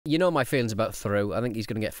You know my feelings about Theroux. I think he's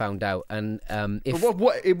going to get found out. And if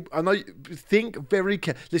I know. Think very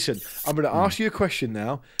carefully. Listen, I'm going to ask you a question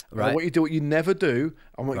now. Right. I want you to do what you never do.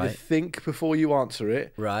 I want you to think before you answer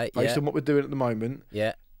it. Right. Based on what we're doing at the moment.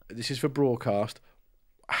 Yeah. This is for broadcast.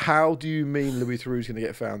 How do you mean Louis Theroux's going to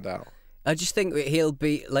get found out? I just think he'll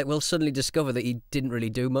be like, we'll suddenly discover that he didn't really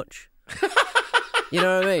do much. You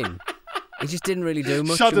know what I mean? He just didn't really do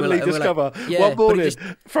much. Suddenly discover one morning,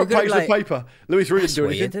 front page of the paper, Louis Theroux didn't do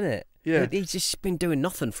anything. Weird, isn't it? Yeah, he's just been doing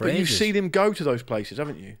nothing for ages. But you've seen him go to those places,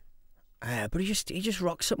 haven't you? But he just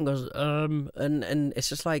rocks up and goes, and it's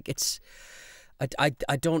just like I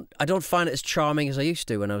don't find it as charming as I used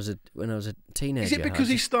to when I was a teenager. Is it because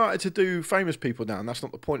he started to do famous people now, and that's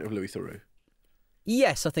not the point of Louis Theroux?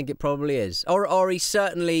 Yes, I think it probably is. Or he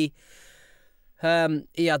certainly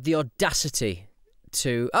he had the audacity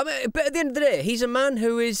to. I mean, but at the end of the day, he's a man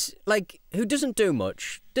who doesn't do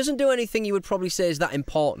much, doesn't do anything you would probably say is that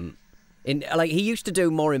important. He used to do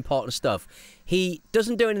more important stuff. He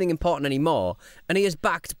doesn't do anything important anymore, and he is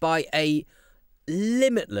backed by a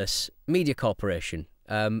limitless media corporation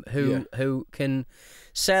who can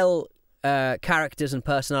sell characters and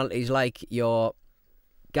personalities like your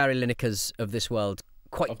Gary Linekers of this world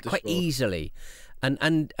quite easily,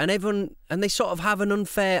 and everyone, and they sort of have an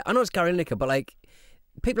unfair. I know it's Gary Lineker, but like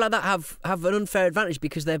people like that have an unfair advantage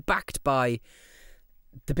because they're backed by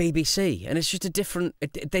the BBC, and it's just a different.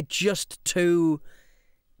 They're just too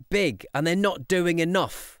big, and they're not doing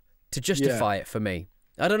enough to justify it for me.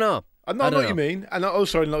 I don't know. I know what you mean, and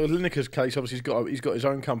also in Lineker's case, obviously he's got his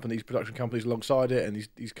own companies, production companies alongside it, and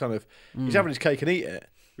he's kind of he's having his cake and eat it,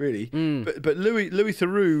 really. But Louis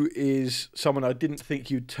Theroux is someone I didn't think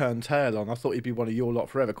you'd turn tail on. I thought he'd be one of your lot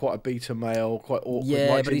forever, quite a beta male, quite awkward.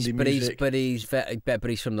 Yeah, but he's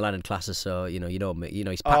from the land and classes, so you know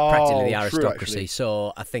he's practically the aristocracy.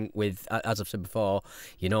 So I think as I've said before,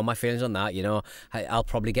 you know my feelings on that. You know, I'll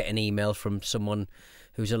probably get an email from someone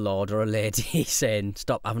who's a lord or a lady saying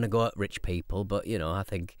stop having a go at rich people, but you know I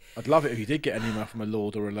think I'd love it if you did get an email from a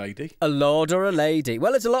lord or a lady. A lord or a lady.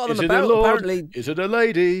 Well, there's a lot of them about. Apparently, is it a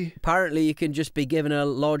lady? Apparently, you can just be given a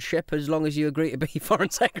lordship as long as you agree to be foreign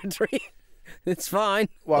secretary. It's fine.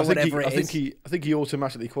 Well, I think he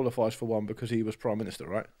automatically qualifies for one because he was prime minister,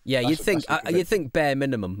 right? Yeah, you'd think bare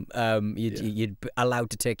minimum. You'd be allowed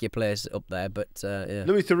to take your place up there, but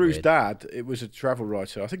Louis Theroux's dad, it was a travel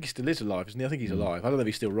writer. I think he still is alive, isn't he? I think he's alive. I don't know if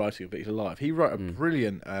he's still writing, but he's alive. He wrote a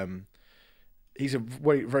brilliant. He's a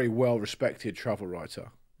very, very well respected travel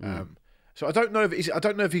writer. So I don't know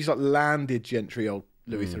if he's like landed gentry old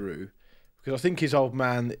Louis Theroux. Because I think his old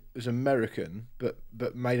man was American,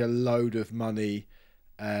 but made a load of money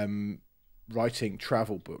writing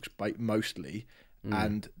travel books, mostly,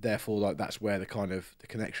 and therefore like that's where the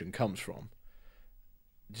connection comes from.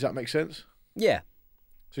 Does that make sense? Yeah.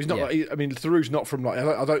 So he's not like, I mean, Theroux's not from like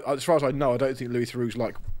I don't as far as I know, I don't think Louis Theroux's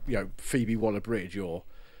like Phoebe Waller-Bridge or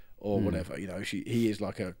whatever. You know, he is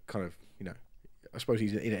like a kind of I suppose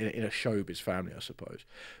he's in a showbiz family, I suppose,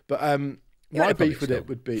 but my beef with it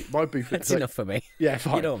would be That's enough for me. Yeah,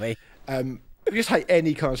 fine. You know me. You just hate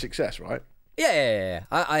any kind of success, right? Yeah.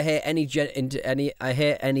 I hate any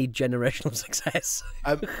generational success.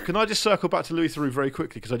 Can I just circle back to Louis Theroux very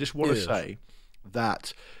quickly because I just want to say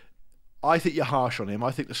that I think you're harsh on him.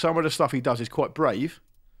 I think that some of the stuff he does is quite brave,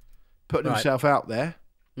 putting himself out there.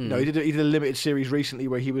 You know, he did a limited series recently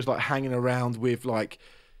where he was like hanging around with like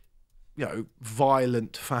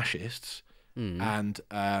violent fascists and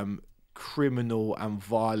criminal and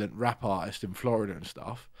violent rap artist in Florida and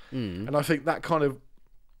stuff, and I think that kind of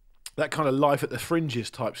life at the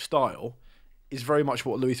fringes type style is very much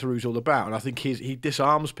what Louis Theroux's all about. And I think he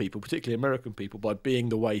disarms people, particularly American people, by being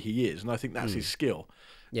the way he is, and I think that's his skill.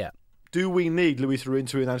 Yeah. Do we need Louis Theroux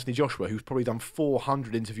interviewing Anthony Joshua, who's probably done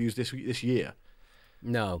 400 interviews this year?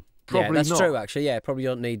 No, probably that's not. true. Actually, probably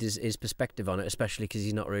don't need his perspective on it, especially because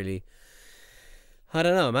he's not really. I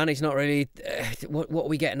don't know, man. He's not really. What are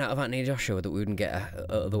we getting out of Anthony Joshua that we wouldn't get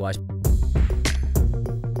otherwise?